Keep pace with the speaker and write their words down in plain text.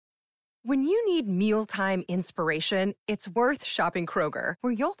When you need mealtime inspiration, it's worth shopping Kroger,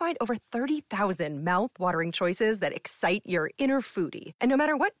 where you'll find over 30,000 mouth-watering choices that excite your inner foodie. And no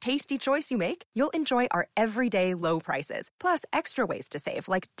matter what tasty choice you make, you'll enjoy our everyday low prices, plus extra ways to save,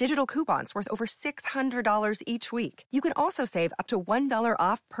 like digital coupons worth over $600 each week. You can also save up to $1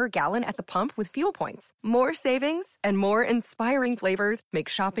 off per gallon at the pump with fuel points. More savings and more inspiring flavors make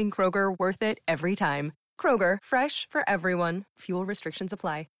shopping Kroger worth it every time. Kroger, fresh for everyone. Fuel restrictions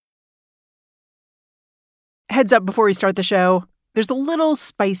apply. Heads up before we start the show, there's a little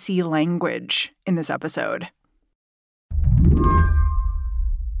spicy language in this episode.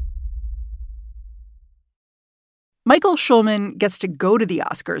 Michael Schulman gets to go to the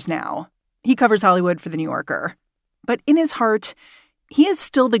Oscars now. He covers Hollywood for The New Yorker. But in his heart, he is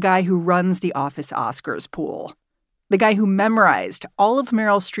still the guy who runs the Office Oscars pool. The guy who memorized all of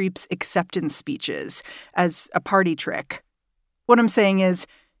Meryl Streep's acceptance speeches as a party trick. What I'm saying is,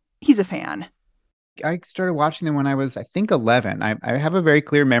 he's a fan. I started watching them when I was, I think, 11. I have a very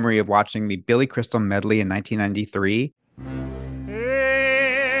clear memory of watching the Billy Crystal medley in 1993.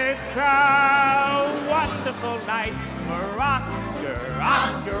 It's a wonderful night for Oscar,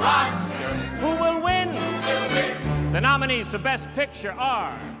 Oscar, Oscar. Who will win? The nominees for Best Picture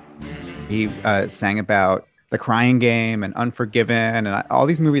are... He sang about The Crying Game and Unforgiven and all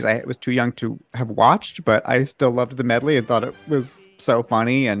these movies I was too young to have watched, but I still loved the medley and thought it was so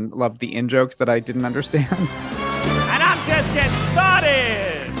funny and loved the in-jokes that I didn't understand. And I'm just getting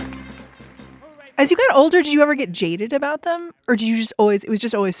started! As you got older, did you ever get jaded about them? Or did you just always, it was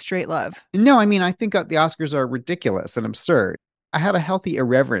just always straight love? No, I mean, I think the Oscars are ridiculous and absurd. I have a healthy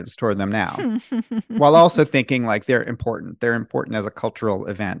irreverence toward them now, while also thinking like they're important. They're important as a cultural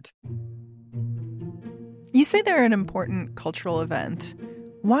event. You say they're an important cultural event.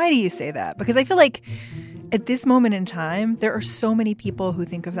 Why do you say that? Because I feel like at this moment in time, there are so many people who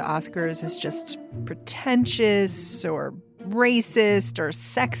think of the Oscars as just pretentious or racist or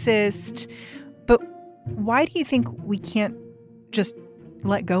sexist. But why do you think we can't just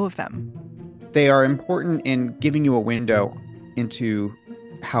let go of them? They are important in giving you a window into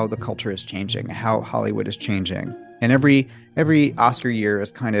how the culture is changing, how Hollywood is changing. And every Oscar year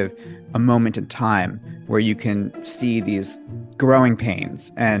is kind of a moment in time where you can see these growing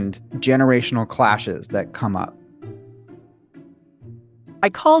pains and generational clashes that come up.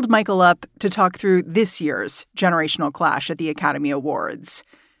 I called Michael up to talk through this year's generational clash at the Academy Awards.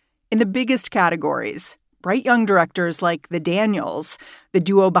 In the biggest categories, bright young directors like the Daniels, the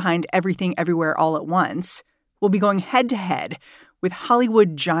duo behind Everything Everywhere All at Once, will be going head-to-head with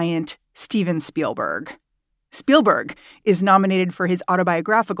Hollywood giant Steven Spielberg. Spielberg is nominated for his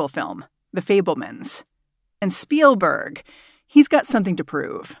autobiographical film, The Fabelmans. And Spielberg, he's got something to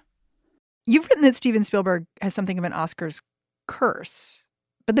prove. You've written that Steven Spielberg has something of an Oscars curse.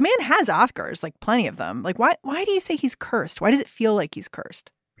 But the man has Oscars, like plenty of them. Like, why do you say he's cursed? Why does it feel like he's cursed?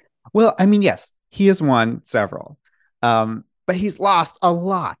 Well, I mean, yes, he has won several, but he's lost a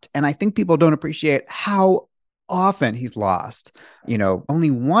lot. And I think people don't appreciate how often he's lost. You know, only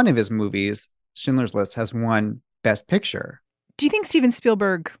one of his movies, Schindler's List, has won Best Picture. Do you think Steven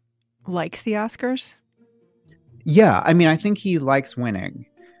Spielberg likes the Oscars? Yeah, I mean, I think he likes winning.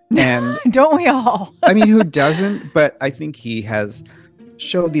 And don't we all? I mean, who doesn't? But I think he has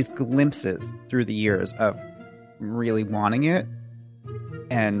showed these glimpses through the years of really wanting it.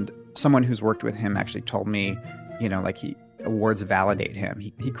 And someone who's worked with him actually told me, you know, like awards validate him.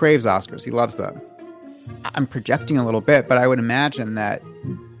 He craves Oscars. He loves them. I'm projecting a little bit, but I would imagine that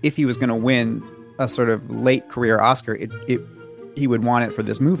if he was going to win a sort of late career Oscar, he would want it for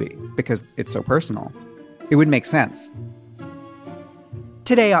this movie because it's so personal. It would make sense.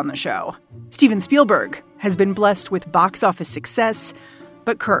 Today on the show, Steven Spielberg has been blessed with box office success,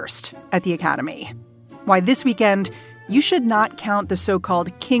 but cursed at the Academy. Why this weekend, you should not count the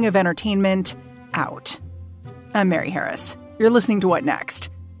so-called king of entertainment out. I'm Mary Harris. You're listening to What Next?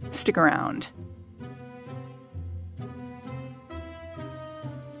 Stick around.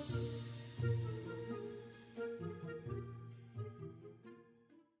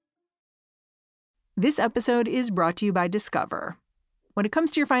 This episode is brought to you by Discover. When it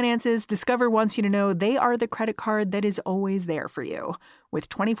comes to your finances, Discover wants you to know they are the credit card that is always there for you. With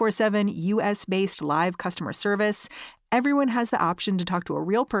 24/7 U.S.-based live customer service, everyone has the option to talk to a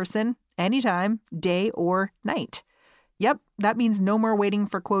real person anytime, day or night. Yep, that means no more waiting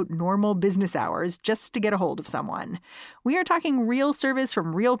for, quote, normal business hours just to get a hold of someone. We are talking real service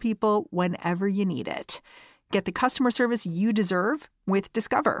from real people whenever you need it. Get the customer service you deserve with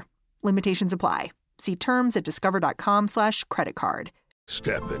Discover. Limitations apply. See terms at discover.com/creditcard.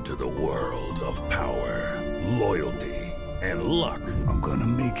 Step into the world of power, loyalty, and luck. I'm gonna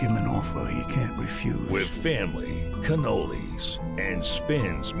make him an offer offer he can't refuse. With family, cannolis, and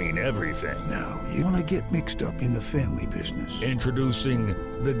spins mean everything. Now, you want to get mixed up in the family business. Introducing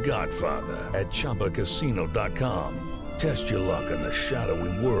The Godfather at ChumbaCasino.com. Test your luck in the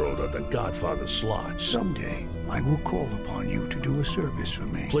shadowy world of The Godfather slot. Someday, I will call upon you to do a service for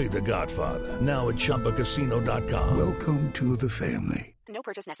me. Play The Godfather, now at ChumbaCasino.com. Welcome to the family. No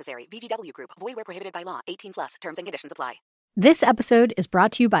purchase necessary. VGW Group. Void where prohibited by law. 18+. Terms and conditions apply. This episode is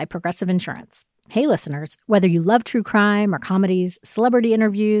brought to you by Progressive Insurance. Hey, listeners, whether you love true crime or comedies, celebrity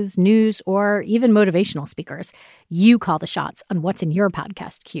interviews, news, or even motivational speakers, you call the shots on what's in your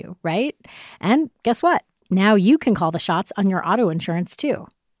podcast queue, right? And guess what? Now you can call the shots on your auto insurance, too.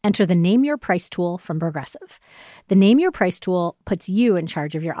 Enter the Name Your Price tool from Progressive. The Name Your Price tool puts you in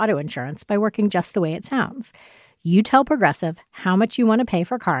charge of your auto insurance by working just the way it sounds. You tell Progressive how much you want to pay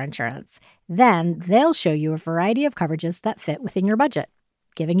for car insurance. Then they'll show you a variety of coverages that fit within your budget,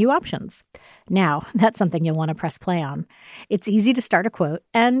 giving you options. Now, that's something you'll want to press play on. It's easy to start a quote,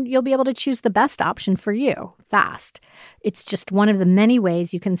 and you'll be able to choose the best option for you fast. It's just one of the many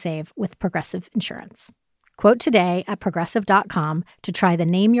ways you can save with Progressive Insurance. Quote today at Progressive.com to try the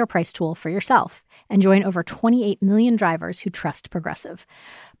Name Your Price tool for yourself and join over 28 million drivers who trust Progressive.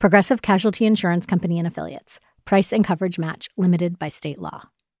 Progressive Casualty Insurance Company and Affiliates. Price and coverage match limited by state law.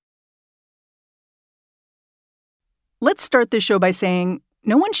 Let's start this show by saying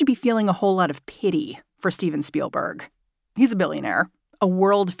no one should be feeling a whole lot of pity for Steven Spielberg. He's a billionaire, a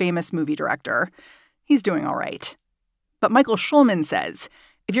world-famous movie director. He's doing all right. But Michael Schulman says,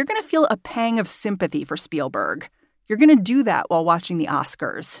 if you're going to feel a pang of sympathy for Spielberg, you're going to do that while watching the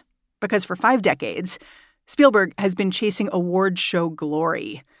Oscars. Because for 5 decades, Spielberg has been chasing award show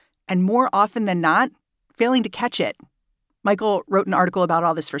glory, and more often than not, failing to catch it. Michael wrote an article about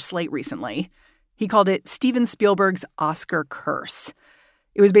all this for Slate recently. He called it Steven Spielberg's Oscar Curse.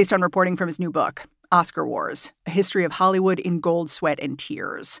 It was based on reporting from his new book, Oscar Wars, A History of Hollywood in Gold, Sweat, and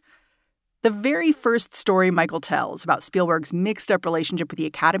Tears. The very first story Michael tells about Spielberg's mixed-up relationship with the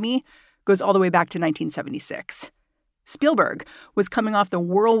Academy goes all the way back to 1976. Spielberg was coming off the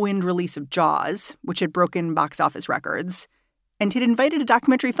whirlwind release of Jaws, which had broken box office records, and he'd invited a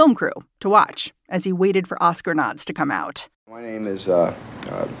documentary film crew to watch as he waited for Oscar nods to come out. My name is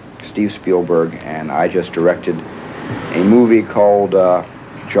Steve Spielberg, and I just directed a movie called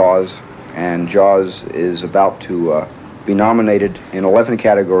Jaws, and Jaws is about to be nominated in 11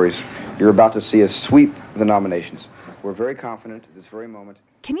 categories. You're about to see us sweep the nominations. We're very confident at this very moment.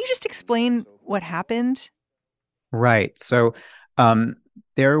 Can you just explain what happened? Right. So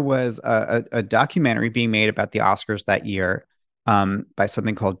there was a documentary being made about the Oscars that year by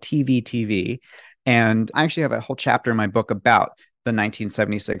something called TV. And I actually have a whole chapter in my book about the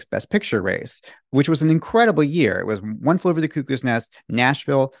 1976 Best Picture race, which was an incredible year. It was One Flew Over the Cuckoo's Nest,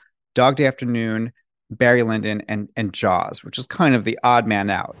 Nashville, Dog Day Afternoon, Barry Lyndon, and Jaws, which is kind of the odd man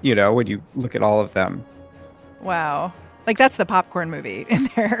out, you know, when you look at all of them. Wow. Like, that's the popcorn movie in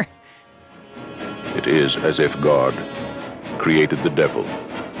there. It is as if God created the devil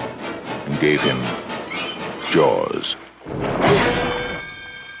and gave him Jaws.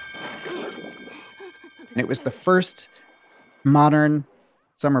 And it was the first modern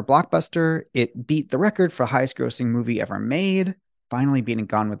summer blockbuster. It beat the record for highest grossing movie ever made, finally beating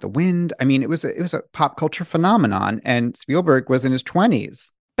Gone with the Wind. I mean, it was a pop culture phenomenon, and Spielberg was in his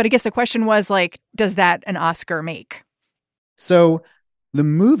 20s. But I guess the question was, like, does that an Oscar make? So the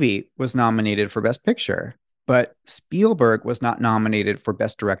movie was nominated for Best Picture, but Spielberg was not nominated for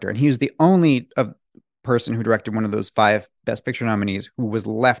Best Director. And he was the only person who directed one of those 5 Best Picture nominees who was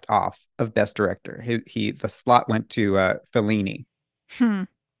left off of Best Director. The slot went to Fellini.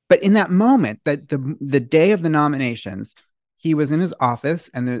 But in that moment, that the day of the nominations, he was in his office,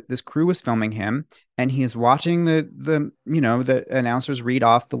 and this crew was filming him, and he is watching the announcers read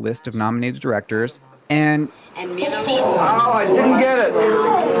off the list of nominated directors, and I didn't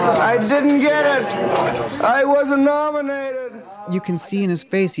get it. I wasn't nominated. You can see in his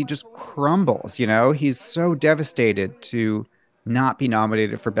face, he just crumbles, you know? He's so devastated to not be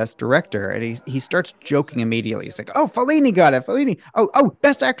nominated for Best Director. And he starts joking immediately. He's like, oh, Fellini got it. Fellini. Oh,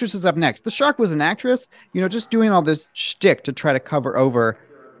 Best Actress is up next. The Shark was an actress. You know, just doing all this shtick to try to cover over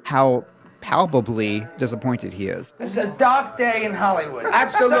how palpably disappointed he is. This is a dark day in Hollywood.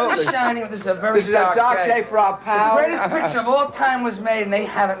 Absolutely. The sun is shining, but this is a very dark day for our pal. The greatest picture of all time was made, and they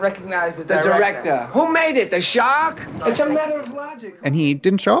haven't recognized the director. Who made it? The Shark? It's a matter of logic. And he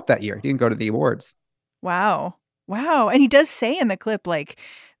didn't show up that year. He didn't go to the awards. Wow. And he does say in the clip, like,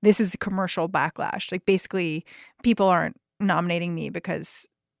 this is a commercial backlash. Like, basically, people aren't nominating me because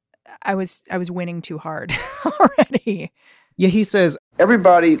I was winning too hard already. Yeah, he says,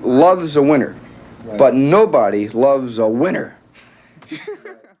 everybody loves a winner, but nobody loves a winner.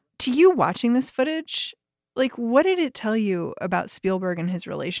 To you watching this footage, like, what did it tell you about Spielberg and his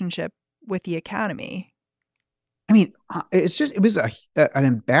relationship with the Academy? I mean, it was an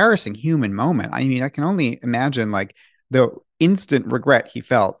embarrassing human moment. I mean, I can only imagine like the instant regret he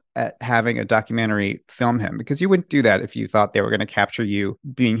felt at having a documentary film him, because you wouldn't do that if you thought they were going to capture you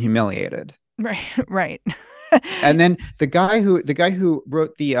being humiliated. Right. And then the guy who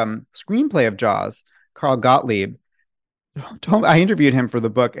wrote the screenplay of Jaws, Carl Gottlieb, I interviewed him for the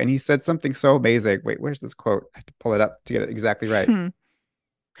book, and he said something so amazing. Wait, where's this quote? I have to pull it up to get it exactly right.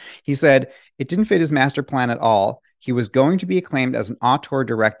 He said, it didn't fit his master plan at all. He was going to be acclaimed as an auteur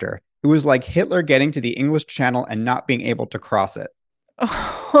director. It was like Hitler getting to the English Channel and not being able to cross it.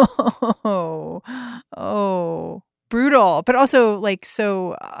 Oh, brutal, but also like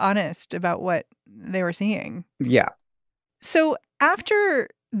so honest about what they were seeing. Yeah. So after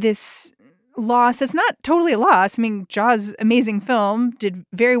this loss, it's not totally a loss. I mean, Jaws, amazing film, did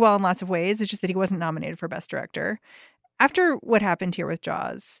very well in lots of ways. It's just that he wasn't nominated for Best Director. After what happened here with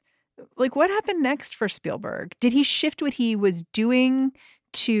Jaws, like what happened next for Spielberg? Did he shift what he was doing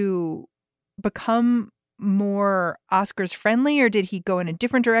to become more Oscars friendly, or did he go in a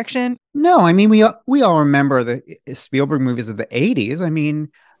different direction? No, I mean, we all remember the Spielberg movies of the 80s. I mean,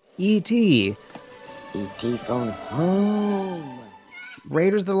 E.T. E.T. Phone Home.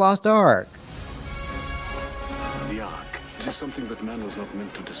 Raiders of the Lost Ark. The Ark. It is something that man was not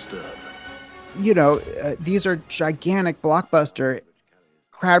meant to disturb. You know, these are gigantic blockbuster,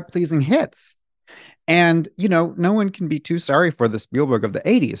 crowd-pleasing hits. And, you know, no one can be too sorry for the Spielberg of the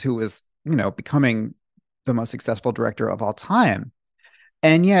 80s, who was, you know, becoming the most successful director of all time.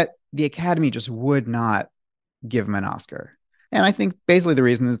 And yet the Academy just would not give him an Oscar. And I think basically the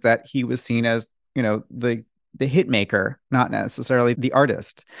reason is that he was seen as, you know, the hit maker, not necessarily the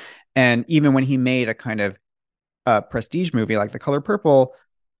artist. And even when he made a kind of prestige movie like The Color Purple,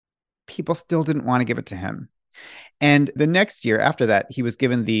 people still didn't want to give it to him. And the next year after that, he was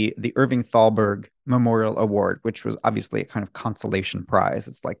given the Irving Thalberg Memorial Award, which was obviously a kind of consolation prize.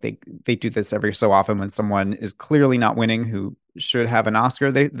 It's like they do this every so often when someone is clearly not winning who should have an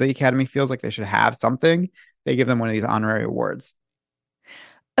Oscar. The Academy feels like they should have something. They give them one of these honorary awards.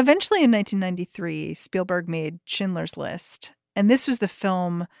 Eventually in 1993, Spielberg made Schindler's List. And this was the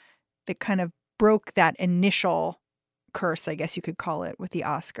film that kind of broke that initial curse, I guess you could call it, with the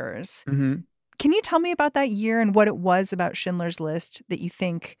Oscars. Mm-hmm. Can you tell me about that year and what it was about Schindler's List that you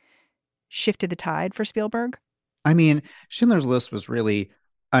think shifted the tide for Spielberg? I mean, Schindler's List was really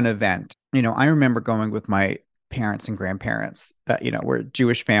an event. You know, I remember going with my parents and grandparents. You know, we're a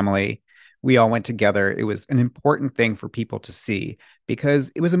Jewish family. We all went together. It was an important thing for people to see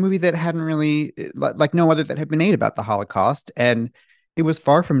because it was a movie that hadn't really, like no other that had been made about the Holocaust. And it was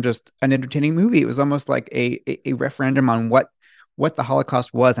far from just an entertaining movie. It was almost like a referendum on what the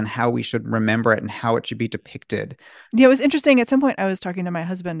Holocaust was and how we should remember it and how it should be depicted. Yeah, it was interesting. At some point, I was talking to my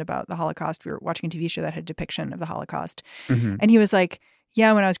husband about the Holocaust. We were watching a TV show that had a depiction of the Holocaust. Mm-hmm. And he was like,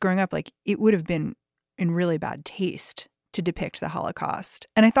 yeah, when I was growing up, like it would have been in really bad taste to depict the Holocaust.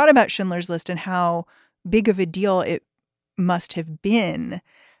 And I thought about Schindler's List and how big of a deal it must have been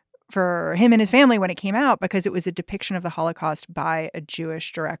for him and his family when it came out, because it was a depiction of the Holocaust by a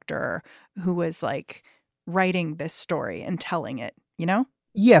Jewish director who was like writing this story and telling it, you know?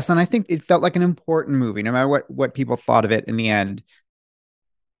 Yes, and I think it felt like an important movie. No matter what people thought of it in the end,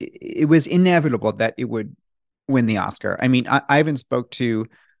 it was inevitable that it would win the Oscar. I mean, I even spoke to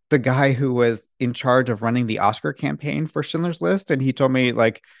the guy who was in charge of running the Oscar campaign for Schindler's List, and he told me,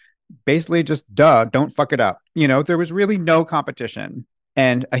 like, basically just, don't fuck it up. You know, there was really no competition.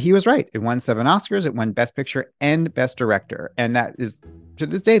 And he was right. It won 7 Oscars. It won Best Picture and Best Director. And that is, to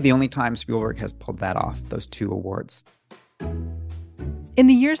this day, the only time Spielberg has pulled that off, those 2 awards. In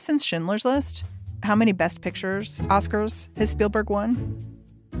the years since Schindler's List, how many Best Pictures Oscars has Spielberg won?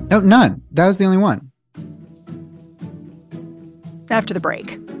 No, none. That was the only one. After the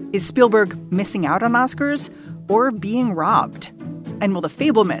break, is Spielberg missing out on Oscars or being robbed? And will the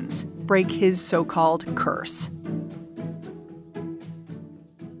Fabelmans break his so-called curse?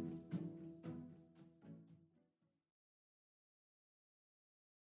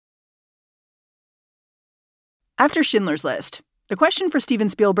 After Schindler's List, the question for Steven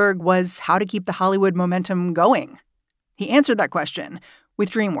Spielberg was how to keep the Hollywood momentum going. He answered that question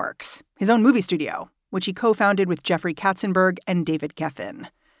with DreamWorks, his own movie studio, which he co-founded with Jeffrey Katzenberg and David Geffen.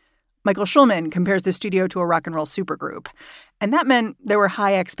 Michael Schulman compares the studio to a rock and roll supergroup, and that meant there were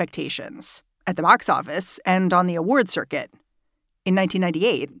high expectations at the box office and on the award circuit. In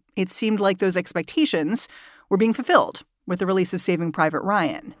 1998, it seemed like those expectations were being fulfilled with the release of Saving Private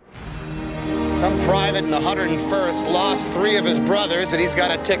Ryan. Some private in the 101st lost 3 of his brothers and he's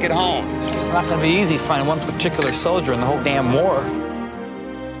got a ticket home. It's not going to be easy finding one particular soldier in the whole damn war.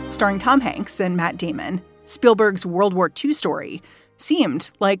 Starring Tom Hanks and Matt Damon, Spielberg's World War II story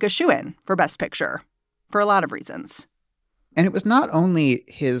seemed like a shoo-in for Best Picture for a lot of reasons. And it was not only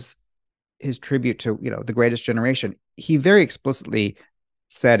his tribute to, the Greatest Generation. He very explicitly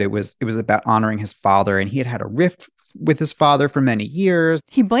said it was about honoring his father, and he had a rift with his father for many years.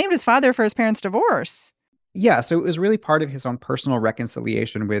 He blamed his father for his parents' divorce. Yeah, so it was really part of his own personal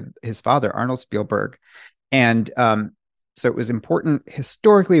reconciliation with his father, Arnold Spielberg. And so it was important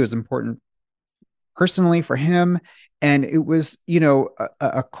historically, it was important personally for him. And it was,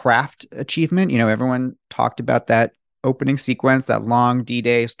 a craft achievement. Everyone talked about that opening sequence, that long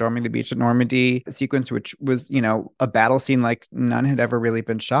D-Day storming the beach at Normandy sequence, which was, a battle scene like none had ever really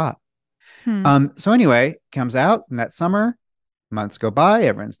been shot. So anyway, comes out in that summer, months go by,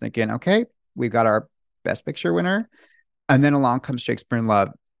 everyone's thinking, okay, we've got our Best Picture winner. And then along comes Shakespeare in Love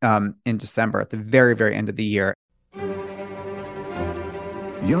in December at the very, very end of the year.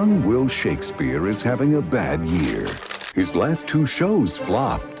 Young Will Shakespeare is having a bad year. His last 2 shows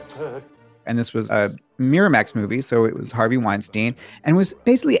flopped. And this was a Miramax movie, so it was Harvey Weinstein, and was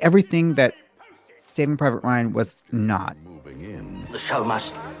basically everything that Saving Private Ryan was not. The show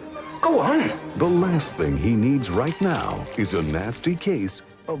must go on. The last thing he needs right now is a nasty case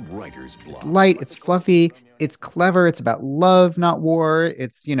of writer's block. Light, it's fluffy, it's clever, it's about love, not war.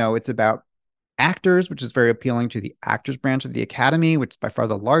 It's, it's about actors, which is very appealing to the actors branch of the Academy, which is by far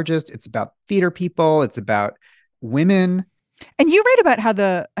the largest. It's about theater people. It's about women. And you write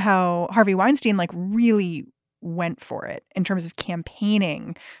about how Harvey Weinstein really went for it in terms of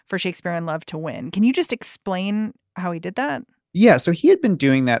campaigning for Shakespeare in Love to win. Can you just explain how he did that? Yeah, so he had been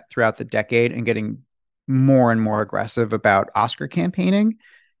doing that throughout the decade and getting more and more aggressive about Oscar campaigning.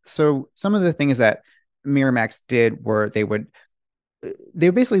 So some of the things that Miramax did were they would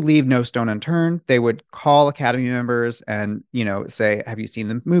basically leave no stone unturned. They would call Academy members and, say, have you seen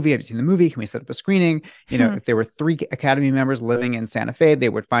the movie? Have you seen the movie? Can we set up a screening? If there were 3 Academy members living in Santa Fe, they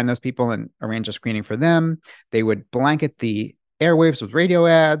would find those people and arrange a screening for them. They would blanket the airwaves with radio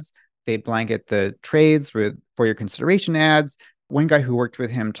ads. They'd blanket the trades with for your consideration ads. One guy who worked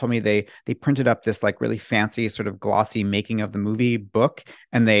with him told me they printed up this really fancy sort of glossy making of the movie book,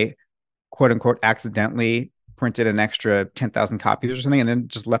 and they quote unquote accidentally printed an extra 10,000 copies or something, and then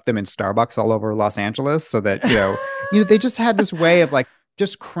just left them in Starbucks all over Los Angeles, so that they just had this way of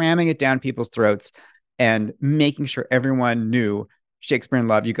just cramming it down people's throats and making sure everyone knew Shakespeare in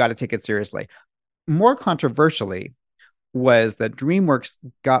Love. You got to take it seriously. More controversially was that DreamWorks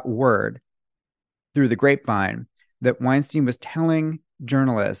got word through the grapevine that Weinstein was telling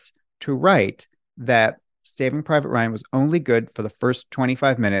journalists to write that Saving Private Ryan was only good for the first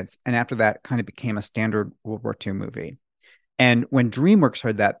 25 minutes, and after that kind of became a standard World War II movie. And when DreamWorks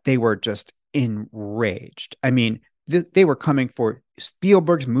heard that, they were just enraged. I mean, they were coming for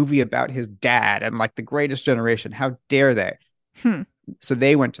Spielberg's movie about his dad and the Greatest Generation. How dare they? So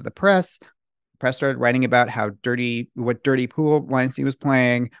they went to the press. Press started writing about what dirty pool Weinstein was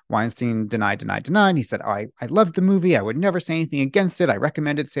playing. Weinstein denied. He said, I loved the movie. I would never say anything against it. I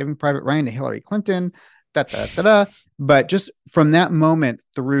recommended Saving Private Ryan to Hillary Clinton. But just from that moment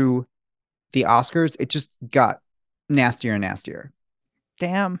through the Oscars, it just got nastier and nastier.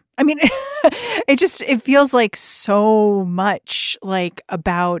 Damn. I mean, it feels like so much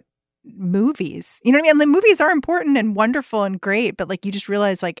about movies. You know what I mean? The movies are important and wonderful and great, but you just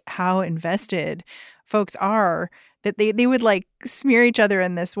realize how invested folks are that they would smear each other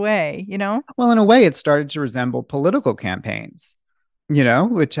in this way, Well, in a way, it started to resemble political campaigns,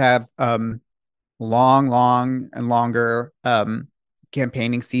 which have long and longer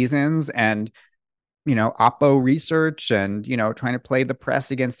campaigning seasons and, Oppo research and, trying to play the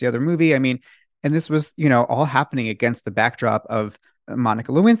press against the other movie. I mean, and this was, all happening against the backdrop of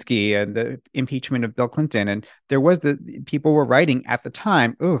Monica Lewinsky and the impeachment of Bill Clinton. And there was people were writing at the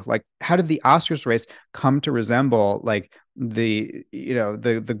time, how did the Oscars race come to resemble the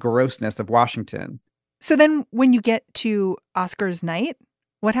grossness of Washington? So then when you get to Oscars night,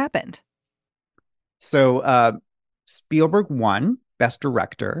 what happened? So Spielberg won Best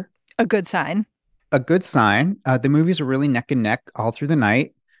Director. A good sign. The movies are really neck and neck all through the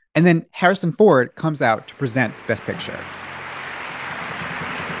night. And then Harrison Ford comes out to present Best Picture.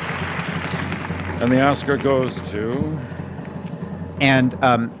 And the Oscar goes to... And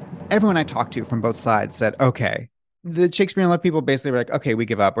everyone I talked to from both sides said, okay, the Shakespeare in Love people basically were like, okay, we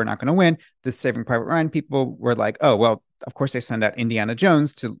give up. We're not going to win. The Saving Private Ryan people were like, oh, well, of course they send out Indiana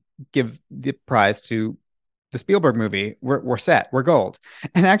Jones to give the prize to the Spielberg movie, we're set, we're gold.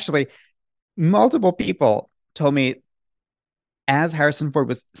 And actually, multiple people told me as Harrison Ford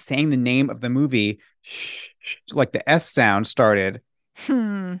was saying the name of the movie, like the S sound started.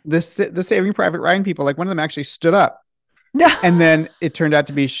 The Saving Private Ryan people, like one of them actually stood up. And then it turned out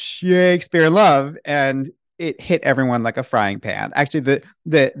to be Shakespeare in Love, and it hit everyone like a frying pan. Actually,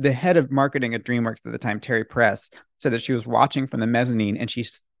 the head of marketing at DreamWorks at the time, Terry Press, said that she was watching from the mezzanine and she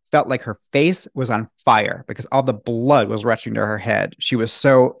felt like her face was on fire because all the blood was rushing to her head. She was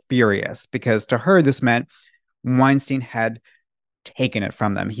so furious because to her, this meant Weinstein had taken it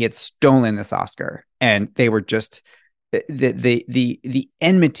from them. He had stolen this Oscar, and they were just the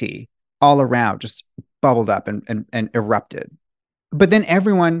enmity all around just bubbled up and erupted. But then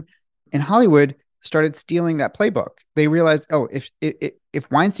everyone in Hollywood started stealing that playbook. They realized, oh,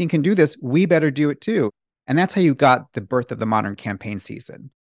 if Weinstein can do this, we better do it too. And that's how you got the birth of the modern campaign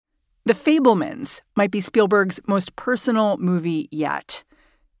season. The Fabelmans might be Spielberg's most personal movie yet.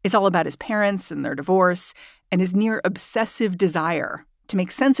 It's all about his parents and their divorce and his near obsessive desire to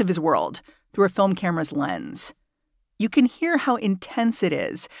make sense of his world through a film camera's lens. You can hear how intense it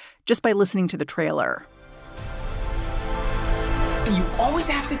is just by listening to the trailer. You always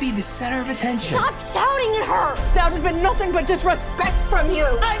have to be the center of attention. Stop shouting at her! That has been nothing but disrespect from you.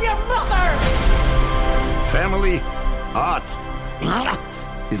 I'm your mother! Family, art.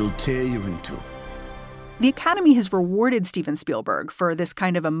 It'll tear you in two. The Academy has rewarded Steven Spielberg for this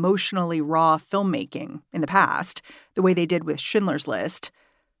kind of emotionally raw filmmaking in the past, the way they did with Schindler's List.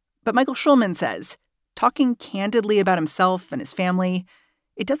 But Michael Schulman says, talking candidly about himself and his family,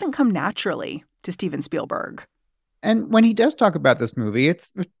 it doesn't come naturally to Steven Spielberg. And when he does talk about this movie,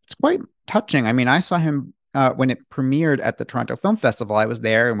 it's quite touching. I mean, I saw him when it premiered at the Toronto Film Festival. I was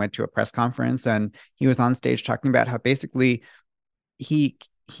there and went to a press conference, and he was on stage talking about how basically he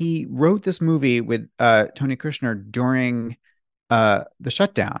wrote this movie with Tony Kushner during the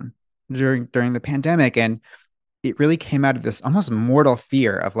shutdown, during the pandemic, and it really came out of this almost mortal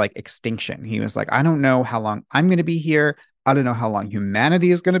fear of like extinction. He was like, I don't know how long I'm going to be here. I don't know how long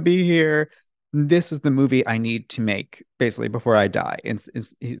humanity is going to be here. This is the movie I need to make basically before I die.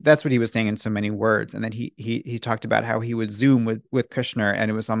 That's what he was saying in so many words. And then he talked about how he would Zoom with Kushner,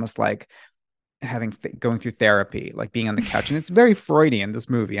 and it was almost like going through therapy, like being on the couch. And it's very Freudian, this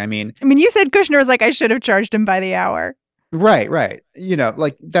movie. I mean, you said Kushner was like, I should have charged him by the hour. Right. You know,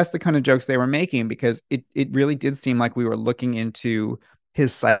 like that's the kind of jokes they were making, because it really did seem like we were looking into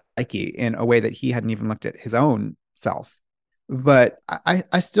his psyche in a way that he hadn't even looked at his own self. But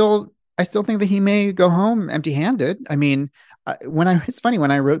I still think that he may go home empty-handed. I mean, it's funny,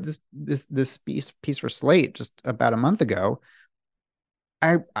 when I wrote this piece for Slate just about a month ago,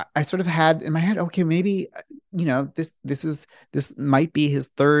 I sort of had in my head, okay, maybe, you know, this might be his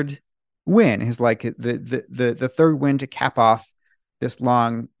third win, his like the third win to cap off this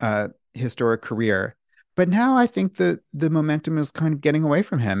long historic career. But now I think the momentum is kind of getting away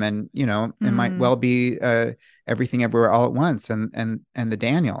from him, and you know, it might well be Everything Everywhere All at Once and the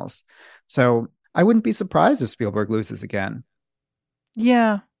Daniels. So I wouldn't be surprised if Spielberg loses again.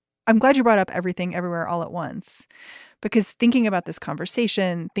 Yeah, I'm glad you brought up Everything Everywhere All at Once, because thinking about this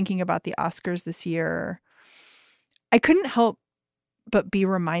conversation, thinking about the Oscars this year, I couldn't help but be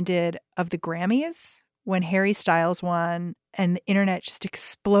reminded of the Grammys when Harry Styles won and the internet just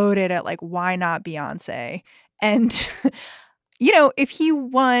exploded at like, why not Beyonce? And, you know, if he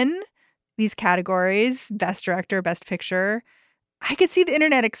won these categories, Best Director, Best Picture, I could see the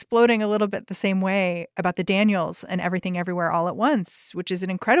internet exploding a little bit the same way about the Daniels and Everything Everywhere All at Once, which is an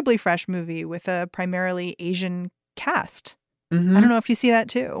incredibly fresh movie with a primarily Asian cast. Mm-hmm. I don't know if you see that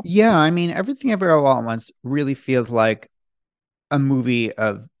too. Yeah, I mean, Everything Everywhere All at Once really feels like a movie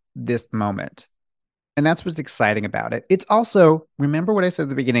of this moment. And that's what's exciting about it. It's also, remember what I said at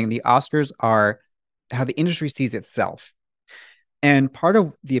the beginning, the Oscars are how the industry sees itself. And part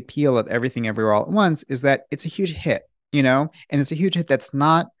of the appeal of Everything Everywhere All at Once is that it's a huge hit, you know, and it's a huge hit that's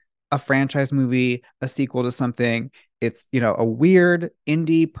not a franchise movie, a sequel to something. It's, you know, a weird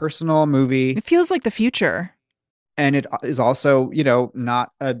indie personal movie. It feels like the future. And it is also, you know,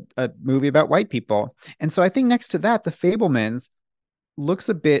 not a movie about white people. And so I think next to that, The Fabelmans looks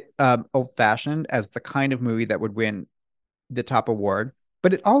a bit old-fashioned as the kind of movie that would win the top award,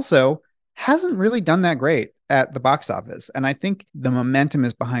 but it also hasn't really done that great at the box office. And I think the momentum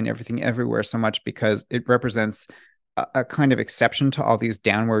is behind Everything Everywhere so much because it represents a kind of exception to all these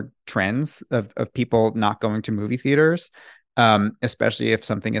downward trends of people not going to movie theaters, especially if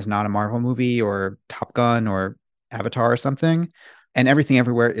something is not a Marvel movie or Top Gun or Avatar or something. And Everything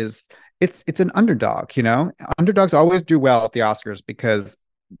Everywhere is it's an underdog, you know. Underdogs always do well at the Oscars because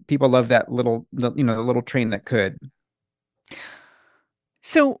people love that little, the little train that could.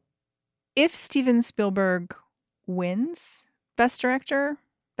 So if Steven Spielberg wins Best Director,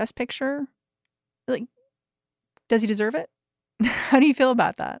 Best Picture, like, does he deserve it? How do you feel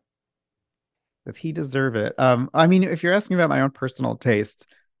about that? Does he deserve it? I mean, if you're asking about my own personal taste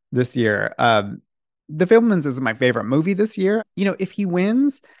this year, The Fabelmans is my favorite movie this year. If he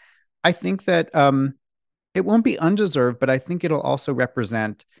wins, I think that it won't be undeserved, but I think it'll also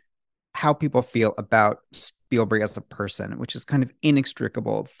represent how people feel about Spielberg as a person, which is kind of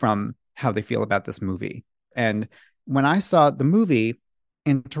inextricable from how they feel about this movie. And when I saw the movie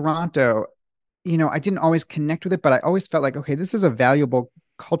in Toronto, I didn't always connect with it, but I always felt like, okay, this is a valuable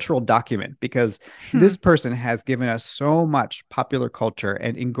cultural document because this person has given us so much popular culture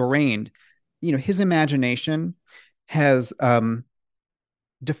and ingrained, his imagination has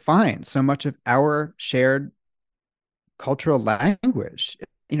defined so much of our shared cultural language,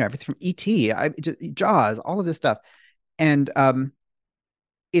 everything from E.T., Jaws, all of this stuff. And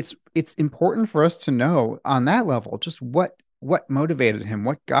it's important for us to know on that level just what motivated him,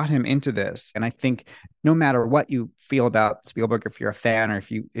 what got him into this. And I think no matter what you feel about Spielberg, if you're a fan or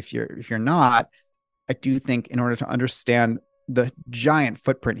if you're not, I do think in order to understand the giant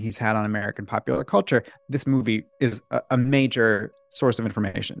footprint he's had on American popular culture, this movie is a major source of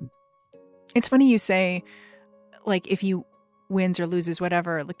information. It's funny you say, like, if he wins or loses,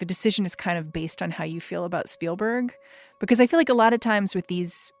 whatever, like the decision is kind of based on how you feel about Spielberg. Because I feel like a lot of times with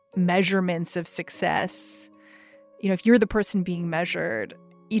these measurements of success, if you're the person being measured,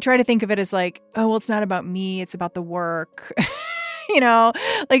 you try to think of it as like, oh, well, it's not about me, it's about the work.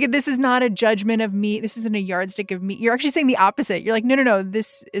 Like this is not a judgment of me. This isn't a yardstick of me. You're actually saying the opposite. You're like, no,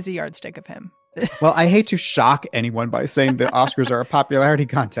 this is a yardstick of him. Well, I hate to shock anyone by saying the Oscars are a popularity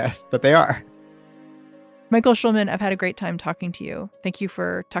contest, but they are. Michael Schulman, I've had a great time talking to you. Thank you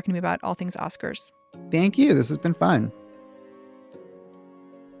for talking to me about all things Oscars. Thank you. This has been fun.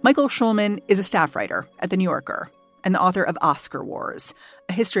 Michael Schulman is a staff writer at The New Yorker and the author of Oscar Wars,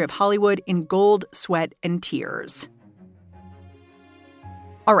 a history of Hollywood in gold, sweat, and tears.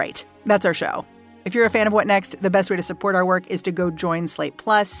 All right, that's our show. If you're a fan of What Next, the best way to support our work is to go join Slate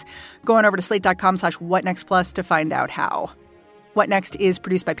Plus. Go on over to slate.com/whatnextplus to find out how. What Next is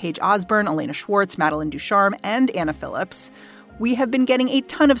produced by Paige Osborne, Elena Schwartz, Madeline Ducharme, and Anna Phillips. We have been getting a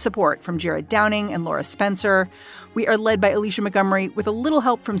ton of support from Jared Downing and Laura Spencer. We are led by Alicia Montgomery with a little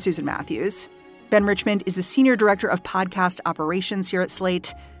help from Susan Matthews. Ben Richmond is the Senior Director of Podcast Operations here at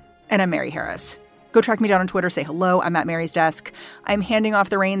Slate. And I'm Mary Harris. Go track me down on Twitter, say hello. I'm at Mary's desk. I'm handing off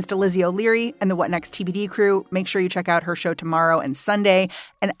the reins to Lizzie O'Leary and the What Next TBD crew. Make sure you check out her show tomorrow and Sunday.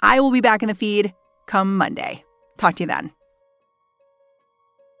 And I will be back in the feed come Monday. Talk to you then.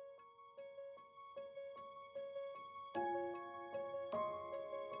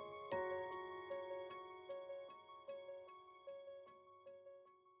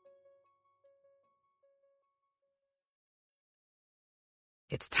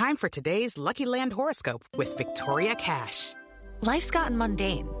 It's time for today's Lucky Land horoscope with Victoria Cash. Life's gotten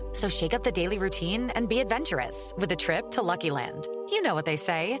mundane, so shake up the daily routine and be adventurous with a trip to Lucky Land. You know what they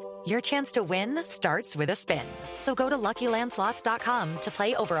say, your chance to win starts with a spin. So go to LuckyLandSlots.com to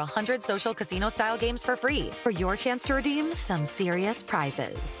play over 100 social casino-style games for free for your chance to redeem some serious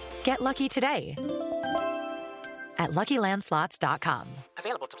prizes. Get lucky today at LuckyLandSlots.com.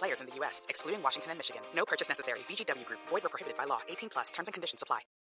 Available to players in the U.S., excluding Washington and Michigan. No purchase necessary. VGW Group. Void where prohibited by law. 18+. Terms and conditions apply.